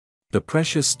The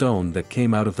precious stone that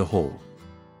came out of the hole.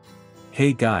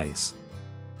 Hey guys!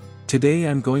 Today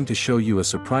I'm going to show you a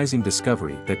surprising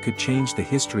discovery that could change the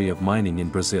history of mining in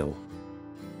Brazil.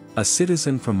 A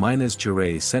citizen from Minas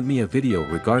Gerais sent me a video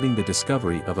regarding the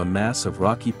discovery of a mass of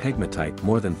rocky pegmatite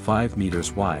more than 5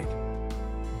 meters wide.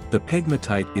 The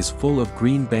pegmatite is full of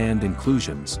green band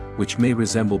inclusions, which may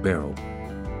resemble beryl.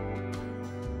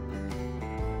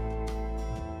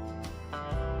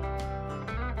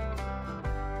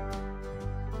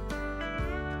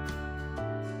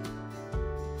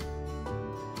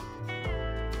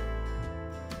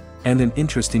 And an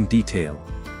interesting detail.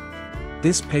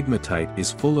 This pegmatite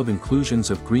is full of inclusions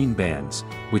of green bands,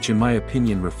 which in my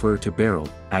opinion refer to beryl,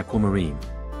 aquamarine.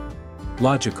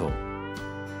 Logical.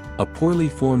 A poorly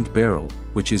formed beryl,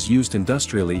 which is used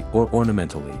industrially or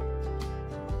ornamentally.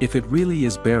 If it really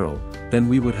is beryl, then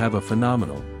we would have a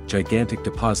phenomenal, gigantic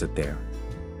deposit there.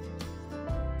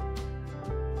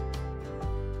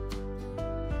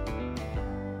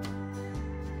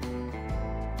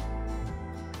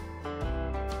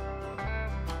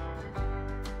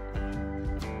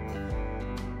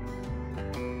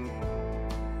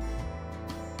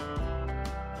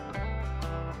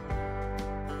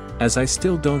 As I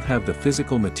still don't have the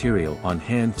physical material on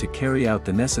hand to carry out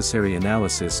the necessary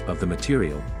analysis of the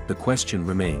material, the question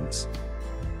remains.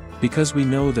 Because we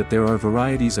know that there are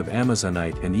varieties of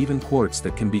amazonite and even quartz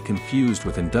that can be confused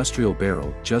with industrial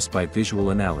beryl just by visual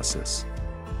analysis.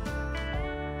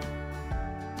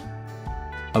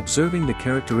 Observing the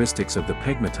characteristics of the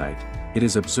pegmatite, it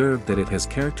is observed that it has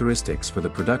characteristics for the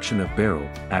production of beryl,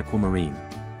 aquamarine.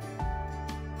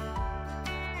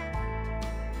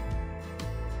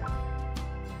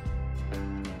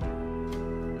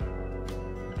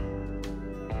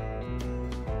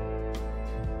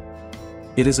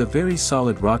 It is a very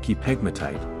solid rocky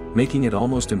pegmatite, making it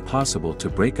almost impossible to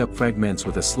break up fragments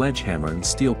with a sledgehammer and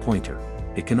steel pointer.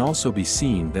 It can also be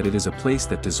seen that it is a place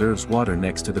that deserves water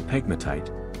next to the pegmatite.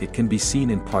 It can be seen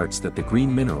in parts that the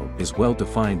green mineral is well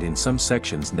defined in some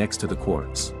sections next to the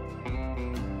quartz.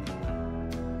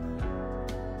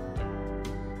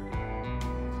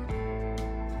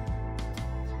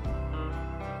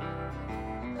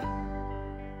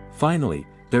 Finally,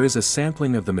 there is a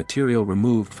sampling of the material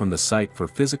removed from the site for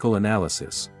physical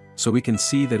analysis, so we can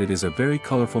see that it is a very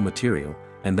colorful material,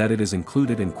 and that it is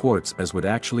included in quartz as would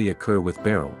actually occur with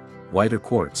beryl, whiter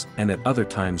quartz, and at other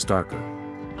times darker.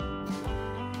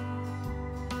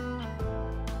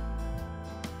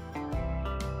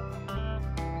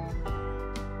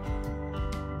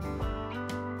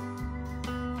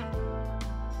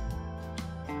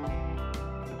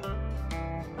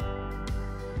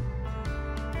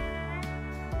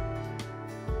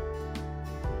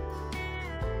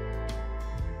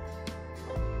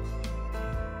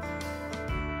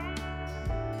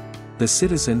 The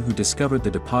citizen who discovered the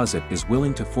deposit is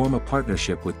willing to form a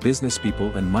partnership with business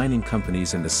people and mining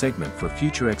companies in the segment for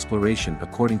future exploration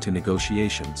according to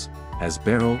negotiations. As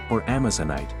beryl or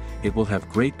amazonite, it will have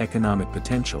great economic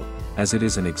potential, as it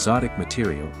is an exotic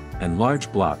material, and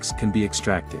large blocks can be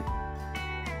extracted.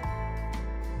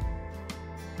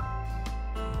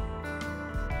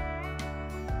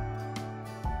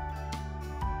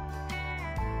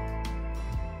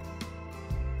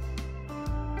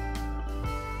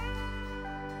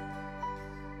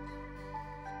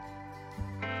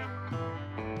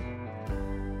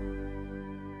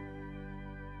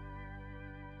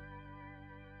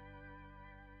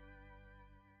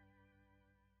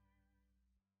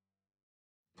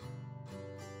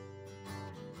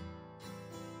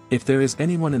 If there is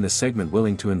anyone in the segment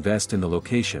willing to invest in the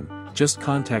location, just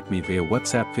contact me via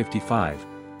WhatsApp 55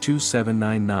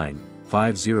 2799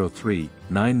 503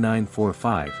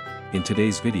 9945. In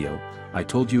today's video, I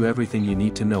told you everything you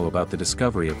need to know about the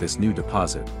discovery of this new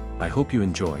deposit. I hope you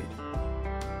enjoyed.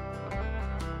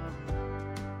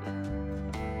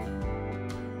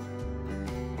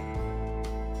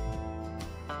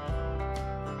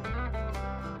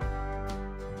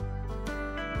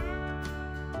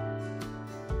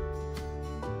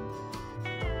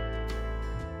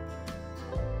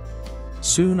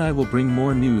 Soon I will bring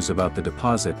more news about the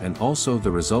deposit and also the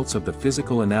results of the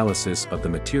physical analysis of the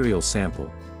material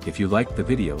sample. If you liked the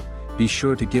video, be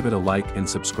sure to give it a like and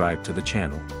subscribe to the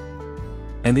channel.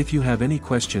 And if you have any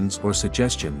questions or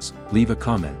suggestions, leave a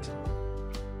comment.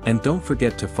 And don't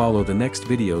forget to follow the next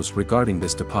videos regarding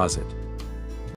this deposit.